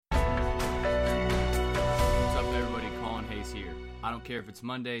I don't care if it's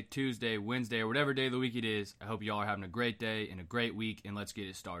Monday, Tuesday, Wednesday, or whatever day of the week it is. I hope y'all are having a great day and a great week, and let's get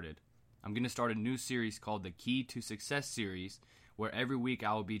it started. I'm going to start a new series called the Key to Success series, where every week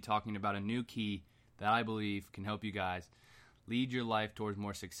I will be talking about a new key that I believe can help you guys lead your life towards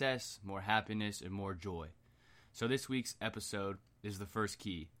more success, more happiness, and more joy. So this week's episode is the first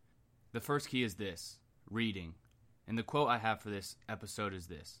key. The first key is this: reading. And the quote I have for this episode is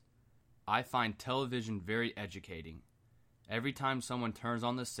this: I find television very educating. Every time someone turns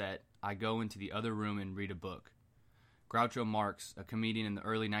on the set, I go into the other room and read a book. Groucho Marx, a comedian in the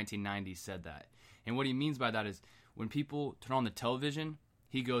early 1990s, said that. And what he means by that is when people turn on the television,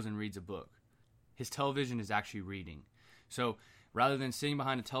 he goes and reads a book. His television is actually reading. So rather than sitting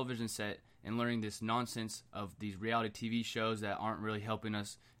behind a television set and learning this nonsense of these reality TV shows that aren't really helping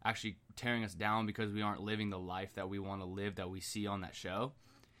us, actually tearing us down because we aren't living the life that we want to live that we see on that show,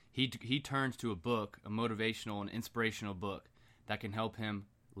 he turns to a book, a motivational and inspirational book that can help him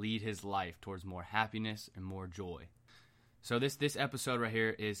lead his life towards more happiness and more joy. So this episode right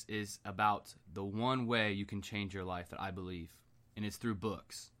here is about the one way you can change your life that I believe, and it's through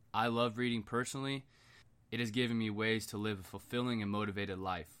books. I love reading personally. It has given me ways to live a fulfilling and motivated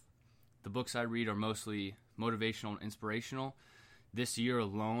life. The books I read are mostly motivational and inspirational. This year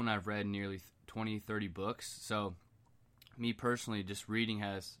alone, I've read nearly 20, 30 books. So me personally, just reading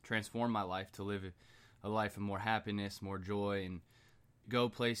has transformed my life to live a life of more happiness, more joy, and go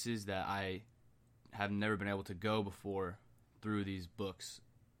places that I have never been able to go before through these books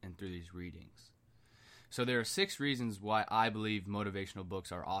and through these readings. So there are 6 reasons why I believe motivational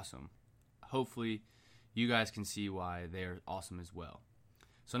books are awesome. Hopefully, you guys can see why they're awesome as well.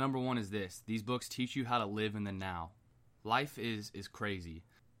 So number 1 is this: these books teach you how to live in the now. Life is crazy,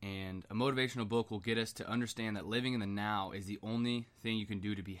 and a motivational book will get us to understand that living in the now is the only thing you can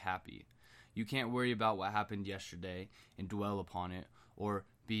do to be happy. You can't worry about what happened yesterday and dwell upon it, or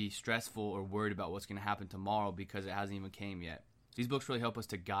be stressful or worried about what's going to happen tomorrow because it hasn't even came yet. These books really help us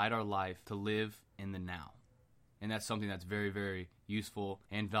to guide our life to live in the now. And that's something that's very, very useful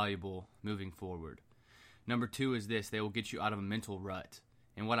and valuable moving forward. Number 2 is this: they will get you out of a mental rut.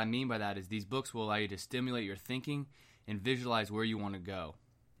 And what I mean by that is these books will allow you to stimulate your thinking and visualize where you want to go.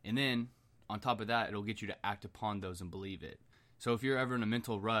 And then, on top of that, it'll get you to act upon those and believe it. So if you're ever in a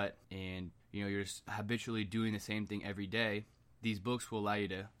mental rut and you're just habitually doing the same thing every day, these books will allow you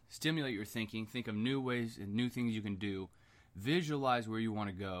to stimulate your thinking, think of new ways and new things you can do, visualize where you want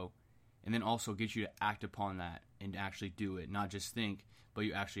to go, and then also get you to act upon that and actually do it. Not just think, but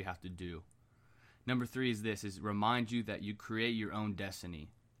you actually have to do. Number 3 is this: is remind you that you create your own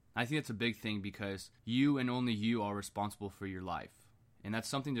destiny. I think that's a big thing because you and only you are responsible for your life. And that's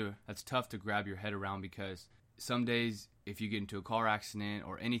something that's tough to grab your head around, because some days if you get into a car accident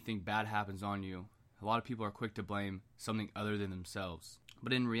or anything bad happens on you, a lot of people are quick to blame something other than themselves.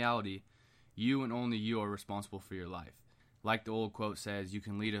 But in reality, you and only you are responsible for your life. Like the old quote says, you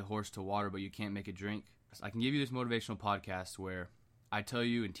can lead a horse to water, but you can't make it drink. I can give you this motivational podcast where I tell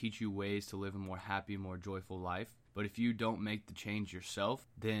you and teach you ways to live a more happy, more joyful life. But if you don't make the change yourself,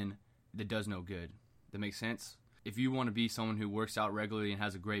 then it does no good. That makes sense? If you want to be someone who works out regularly and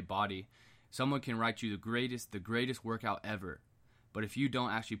has a great body, someone can write you the greatest workout ever. But if you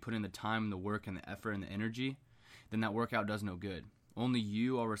don't actually put in the time and the work and the effort and the energy, then that workout does no good. Only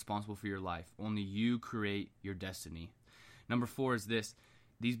you are responsible for your life. Only you create your destiny. Number 4 is this: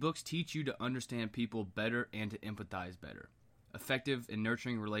 these books teach you to understand people better and to empathize better. Effective and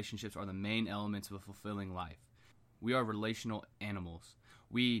nurturing relationships are the main elements of a fulfilling life. We are relational animals.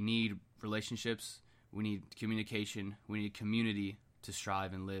 We need relationships, we need communication, we need community to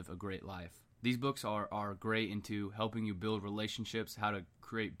strive and live a great life. These books are great into helping you build relationships, how to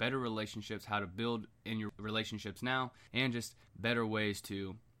create better relationships, how to build in your relationships now, and just better ways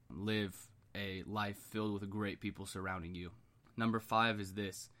to live a life filled with great people surrounding you. Number 5 is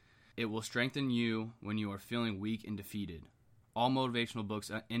this: it will strengthen you when you are feeling weak and defeated. All motivational books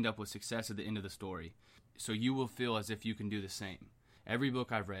end up with success at the end of the story, so you will feel as if you can do the same. Every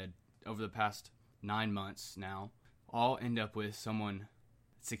book I've read over the past 9 months now all end up with someone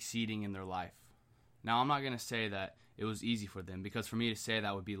succeeding in their life. Now, I'm not going to say that it was easy for them, because for me to say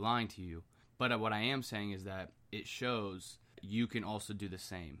that would be lying to you. But what I am saying is that it shows you can also do the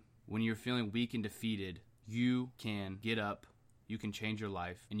same. When you're feeling weak and defeated, you can get up, you can change your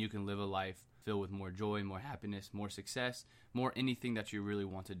life, and you can live a life filled with more joy, more happiness, more success, more anything that you really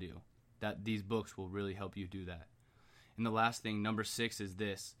want to do. That these books will really help you do that. And the last thing, number 6, is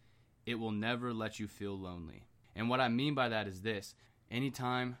this: it will never let you feel lonely. And what I mean by that is this: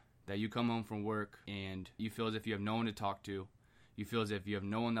 anytime that you come home from work and you feel as if you have no one to talk to, you feel as if you have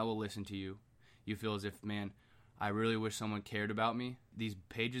no one that will listen to you, you feel as if, man, I really wish someone cared about me. These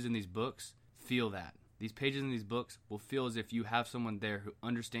pages in these books feel that. These pages in these books will feel as if you have someone there who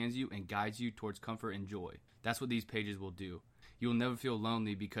understands you and guides you towards comfort and joy. That's what these pages will do. You will never feel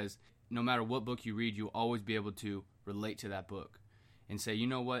lonely because no matter what book you read, you'll always be able to relate to that book and say, you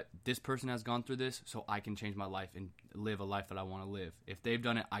know what, this person has gone through this, so I can change my life and live a life that I want to live. If they've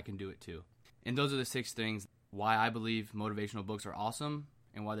done it, I can do it too. And those are the 6 things why I believe motivational books are awesome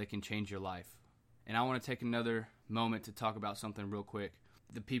and why they can change your life. And I want to take another moment to talk about something real quick.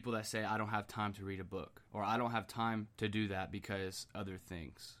 The people that say, I don't have time to read a book, or I don't have time to do that because other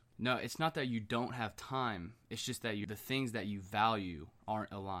things. No, it's not that you don't have time. It's just that the things that you value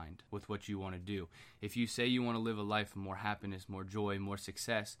aren't aligned with what you want to do. If you say you want to live a life of more happiness, more joy, more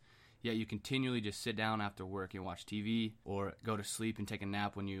success, yet you continually just sit down after work and watch TV or go to sleep and take a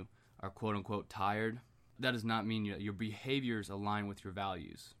nap when you are quote-unquote tired, that does not mean your behaviors align with your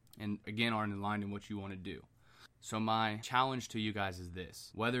values and, again, aren't aligned in what you want to do. So my challenge to you guys is this.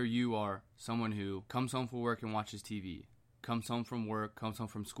 Whether you are someone who comes home from work and watches TV, comes home from work, comes home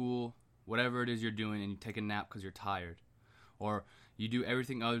from school, whatever it is you're doing, and you take a nap because you're tired, or you do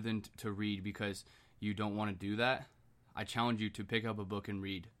everything other than to read because you don't want to do that, I challenge you to pick up a book and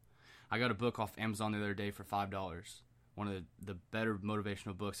read. I got a book off Amazon the other day for $5. One of the better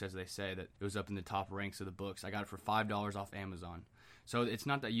motivational books, as they say, that it was up in the top ranks of the books. I got it for $5 off Amazon. So it's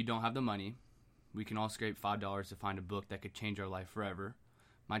not that you don't have the money. We can all scrape $5 to find a book that could change our life forever.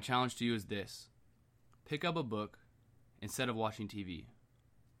 My challenge to you is this. Pick up a book instead of watching TV.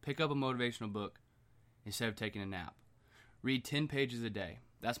 Pick up a motivational book instead of taking a nap. Read 10 pages a day.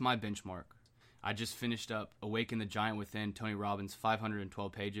 That's my benchmark. I just finished up Awaken the Giant Within, Tony Robbins,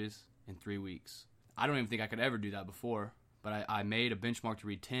 512 pages in 3 weeks. I don't even think I could ever do that before, but I made a benchmark to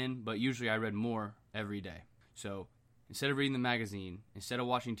read 10, but usually I read more every day. So instead of reading the magazine, instead of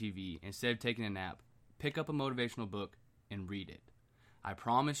watching TV, instead of taking a nap, pick up a motivational book and read it. I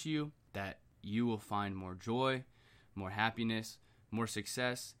promise you that you will find more joy, more happiness, more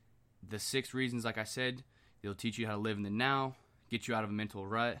success. The 6 reasons, like I said, they'll teach you how to live in the now, get you out of a mental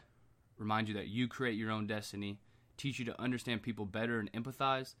rut, remind you that you create your own destiny, teach you to understand people better and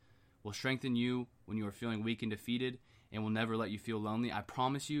empathize, will strengthen you when you are feeling weak and defeated, and will never let you feel lonely. I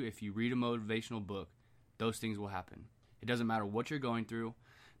promise you, if you read a motivational book, those things will happen. It doesn't matter what you're going through.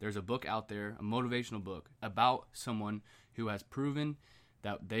 There's a book out there, a motivational book, about someone who has proven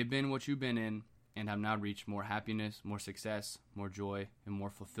that they've been what you've been in and have now reached more happiness, more success, more joy, and more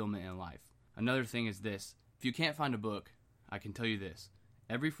fulfillment in life. Another thing is this. If you can't find a book, I can tell you this.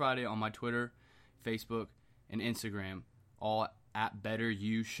 Every Friday on my Twitter, Facebook, and Instagram, all at Better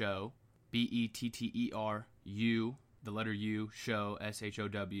You Show, BETTERU, the letter U, show,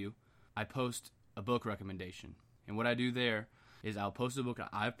 SHOW, I post a book recommendation. And what I do there is I'll post a book that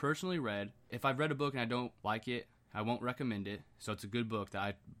I've personally read. If I've read a book and I don't like it, I won't recommend it. So it's a good book that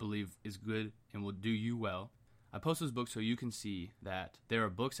I believe is good and will do you well. I post those books so you can see that there are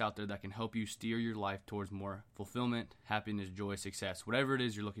books out there that can help you steer your life towards more fulfillment, happiness, joy, success. Whatever it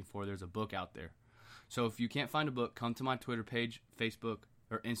is you're looking for, there's a book out there. So if you can't find a book, come to my Twitter page, Facebook,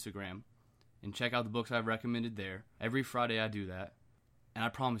 or Instagram, and check out the books I've recommended there. Every Friday I do that. And I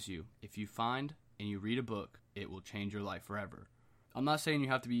promise you, if you find and you read a book, it will change your life forever. I'm not saying you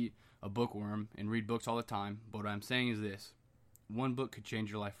have to be a bookworm and read books all the time, but what I'm saying is this. One book could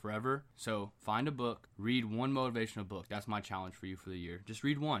change your life forever. So find a book, read one motivational book. That's my challenge for you for the year. Just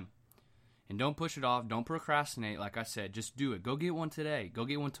read one. And don't push it off. Don't procrastinate. Like I said, just do it. Go get one today. Go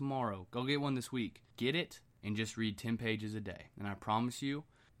get one tomorrow. Go get one this week. Get it and just read 10 pages a day. And I promise you,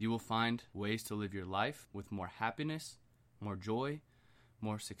 you will find ways to live your life with more happiness, more joy,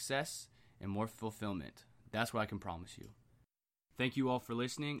 more success, and more fulfillment. That's what I can promise you. Thank you all for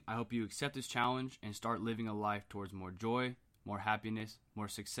listening. I hope you accept this challenge and start living a life towards more joy, more happiness, more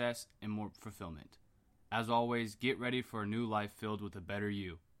success, and more fulfillment. As always, get ready for a new life filled with a better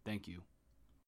you. Thank you.